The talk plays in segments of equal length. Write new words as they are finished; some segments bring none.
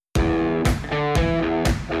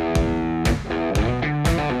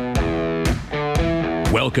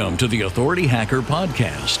Welcome to the Authority Hacker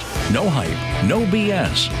Podcast. No hype, no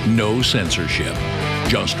BS, no censorship.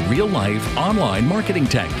 Just real-life online marketing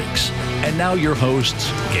tactics. And now your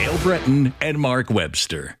hosts, Gail Breton and Mark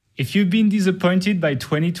Webster. If you've been disappointed by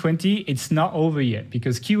 2020, it's not over yet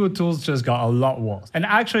because keyword tools just got a lot worse. And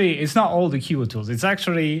actually, it's not all the keyword tools. It's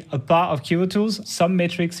actually a part of keyword tools. Some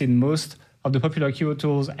metrics in most of the popular keyword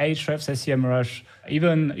tools, Ahrefs, SEMrush,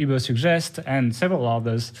 even Ubersuggest, and several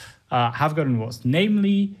others have gotten worse.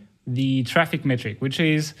 Namely, the traffic metric, which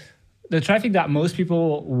is the traffic that most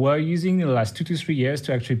people were using in the last 2 to 3 years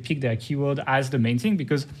to actually pick their keyword as the main thing,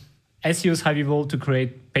 because SEOs have evolved to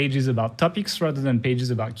create pages about topics rather than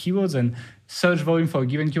pages about keywords, and search volume for a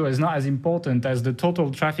given keyword is not as important as the total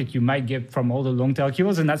traffic you might get from all the long tail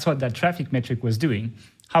keywords, and that's what that traffic metric was doing.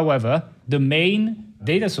 However, the main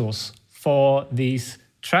data source for this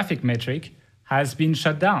traffic metric has been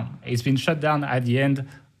shut down. It's been shut down at the end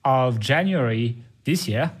of January this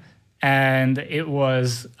year, and it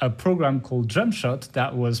was a program called JumpShot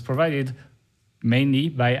that was provided mainly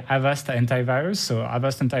by Avast Antivirus. So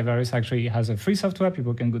Avast Antivirus actually has a free software.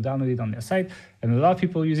 People can go download it on their site, and a lot of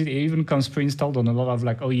people use it. It even comes pre-installed on a lot of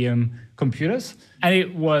OEM computers. And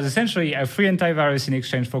it was essentially a free antivirus in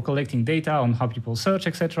exchange for collecting data on how people search,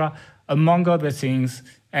 etc., among other things.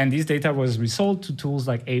 And this data was resold to tools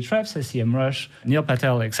like Ahrefs, SEMrush, Neil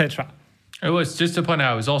Patel, etc. It was, just to point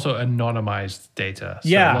out, it was also anonymized data. So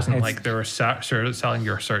it wasn't like they were selling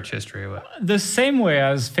your search history. The same way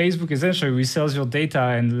as Facebook essentially resells your data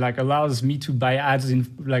and allows me to buy ads in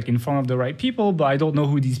front of the right people, but I don't know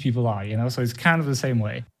who these people are, So it's kind of the same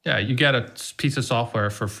way. Yeah, you get a piece of software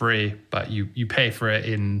for free, but you pay for it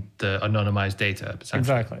in the anonymized data.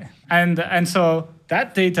 Exactly. And so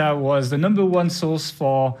that data was the number one source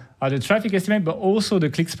for the traffic estimate, but also the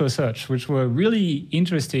clicks per search, which were really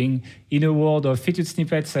interesting in a world of featured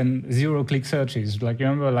snippets and zero-click searches.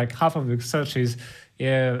 Remember, half of the searches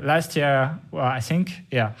last year,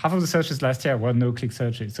 half of the searches last year were no-click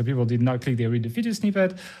searches. So people did not click, they read the featured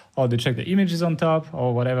snippet, or they check the images on top,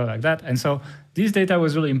 or whatever like that. And so this data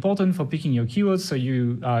was really important for picking your keywords, so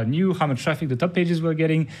you knew how much traffic the top pages were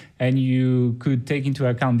getting, and you could take into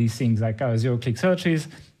account these things like zero-click searches,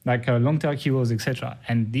 long-tail keywords, etc.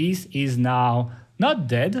 And this is now not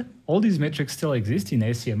dead. All these metrics still exist in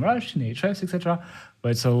SEMrush, in Ahrefs, etc.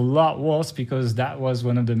 But it's a lot worse because that was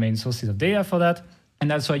one of the main sources of data for that. And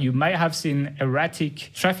that's why you might have seen erratic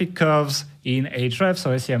traffic curves in Ahrefs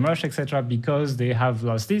or SEMrush, etc., because they have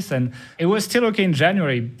lost this. And it was still okay in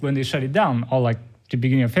January when they shut it down, or the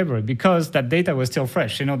beginning of February, because that data was still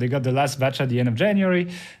fresh. They got the last batch at the end of January.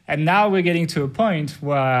 And now we're getting to a point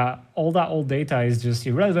where all that old data is just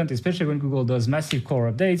irrelevant, especially when Google does massive core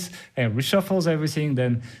updates and reshuffles everything.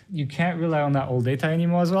 Then you can't rely on that old data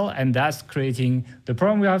anymore as well. And that's creating the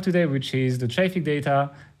problem we have today, which is the traffic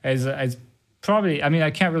data as probably,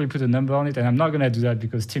 I can't really put a number on it, and I'm not going to do that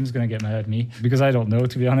because Tim's going to get mad at me because I don't know,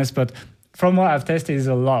 to be honest. But from what I've tested, is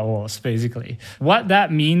a lot worse, basically. What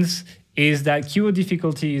that means is that keyword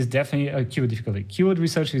difficulty is definitely keyword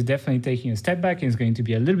research is definitely taking a step back, and it's going to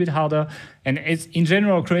be a little bit harder. And it's, in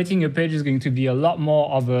general, creating a page is going to be a lot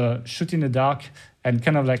more of a shoot in the dark and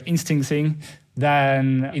kind of instinct thing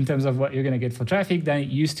than in terms of what you're going to get for traffic than it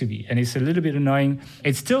used to be. And it's a little bit annoying.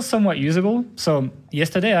 It's still somewhat usable. So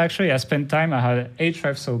yesterday, actually, I spent time, I had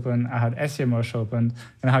Ahrefs open, I had SEMrush open,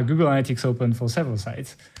 and I had Google Analytics open for several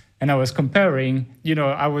sites. And I was comparing,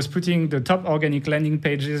 I was putting the top organic landing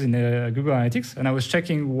pages in Google Analytics, and I was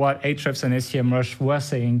checking what Ahrefs and SEMrush were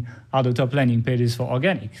saying are the top landing pages for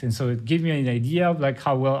organic. And so it gave me an idea of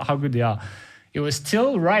how good they are. It was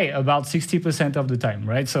still right about 60% of the time,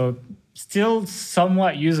 right? So still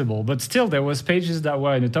somewhat usable, but still there was pages that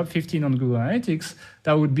were in the top 15 on Google Analytics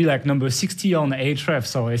that would be number 60 on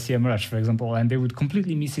Ahrefs or SEMrush, for example, and they would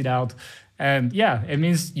completely miss it out. And it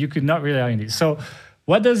means you could not rely on this. So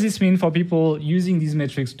what does this mean for people using these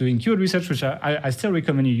metrics, doing keyword research, which I still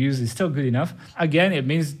recommend you use, is still good enough. Again, it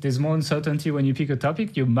means there's more uncertainty when you pick a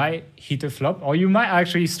topic. You might hit a flop, or you might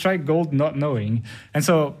actually strike gold not knowing. And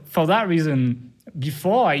so for that reason,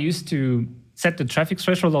 before I used to set the traffic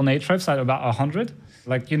threshold on Ahrefs at about 100.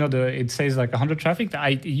 It says 100 traffic.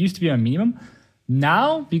 It used to be a minimum.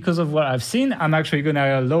 Now, because of what I've seen, I'm actually going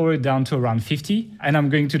to lower it down to around 50, and I'm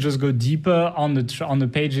going to just go deeper on the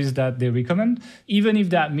pages that they recommend, even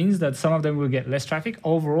if that means that some of them will get less traffic.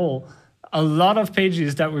 Overall, a lot of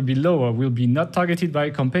pages that will be lower will be not targeted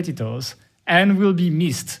by competitors and will be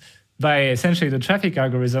missed by essentially the traffic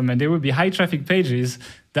algorithm, and there will be high traffic pages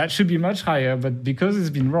that should be much higher, but because it's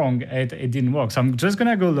been wrong, it didn't work. So I'm just going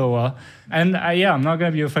to go lower. And I'm not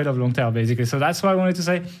going to be afraid of long tail, basically. So that's what I wanted to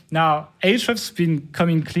say. Now, Ahrefs has been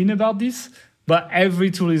coming clean about this, but every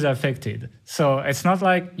tool is affected. So it's not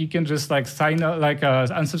like you can just like sign up, like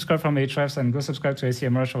unsubscribe from Ahrefs and go subscribe to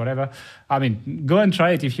SEMrush or whatever. I mean, go and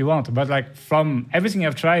try it if you want. But like from everything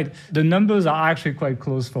I've tried, the numbers are actually quite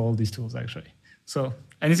close for all these tools actually. So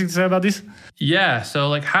anything to say about this? Yeah, so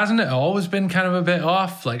like, hasn't it always been kind of a bit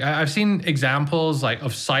off? Like I've seen examples like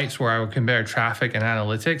of sites where I would compare traffic and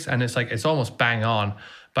analytics, and it's like, it's almost bang on.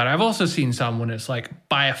 But I've also seen some when it's like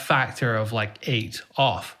by a factor of like 8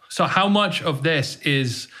 off. So how much of this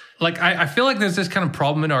is like, I feel like there's this kind of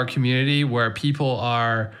problem in our community where people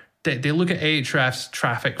are, they look at Ahrefs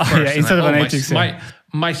traffic first. Instead of analytics.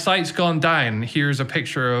 My site's gone down. Here's a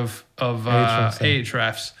picture of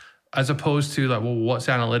Ahrefs, as opposed to like, well, what's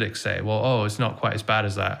analytics say? Well, it's not quite as bad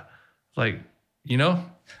as that. Like, you know?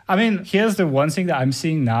 I mean, here's the one thing that I'm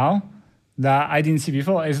seeing now that I didn't see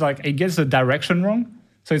before is like, it gets the direction wrong.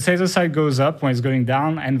 So it says the site goes up when it's going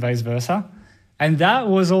down and vice versa. And that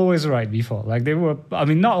was always right before. Like they were, I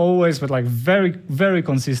mean, not always, but like very, very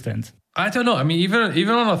consistent. I don't know. I mean, even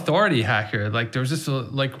on Authority Hacker, like there's this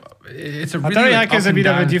like, it's a really Authority like Hacker is a bit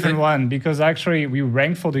of a different thing. one because actually we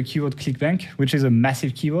rank for the keyword ClickBank, which is a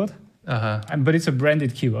massive keyword, but it's a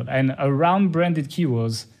branded keyword. And around branded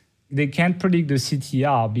keywords, they can't predict the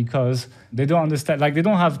CTR because they don't understand, like they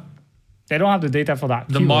don't have the data for that.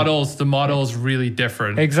 The model's really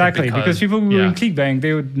different. Exactly, because people who are in ClickBank,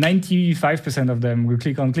 95% of them will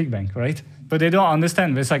click on ClickBank, right? But they don't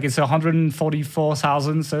understand. It's like it's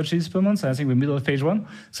 144,000 searches per month. And I think we're middle of page 1.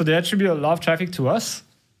 So they attribute a lot of traffic to us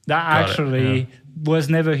that was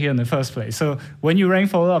never here in the first place. So when you rank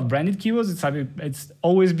for a lot of branded keywords, it's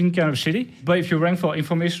always been kind of shitty. But if you rank for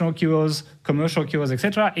informational keywords, commercial keywords,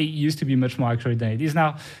 etc., it used to be much more accurate than it is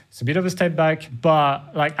now. It's a bit of a step back,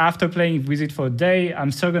 but like after playing with it for a day,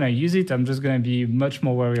 I'm still going to use it. I'm just going to be much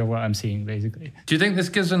more wary of what I'm seeing, basically. Do you think this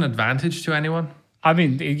gives an advantage to anyone? I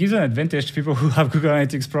mean, it gives an advantage to people who have Google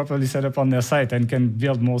Analytics properly set up on their site and can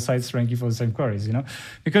build more sites ranking for the same queries, you know?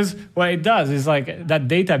 Because what it does is like that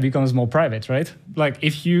data becomes more private, right? Like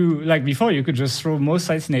if you, like before, you could just throw most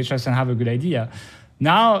sites in Ahrefs and have a good idea.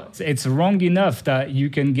 Now it's wrong enough that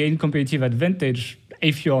you can gain competitive advantage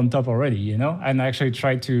if you're on top already, you know, and actually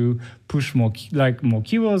try to push more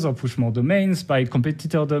keywords or push more domains by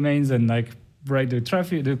competitor domains and like write the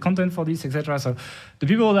traffic, the content for this, etc. So the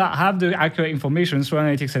people that have the accurate information through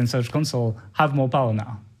Analytics and Search Console have more power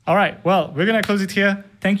now. All right, well, we're going to close it here.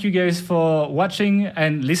 Thank you guys for watching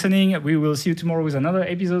and listening. We will see you tomorrow with another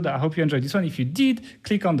episode. I hope you enjoyed this one. If you did,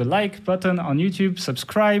 click on the like button on YouTube,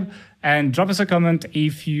 subscribe, and drop us a comment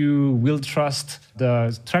if you will trust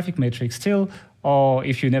the traffic metric still, or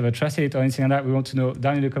if you never trusted it or anything like that. We want to know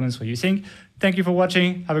down in the comments what you think. Thank you for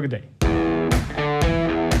watching. Have a good day.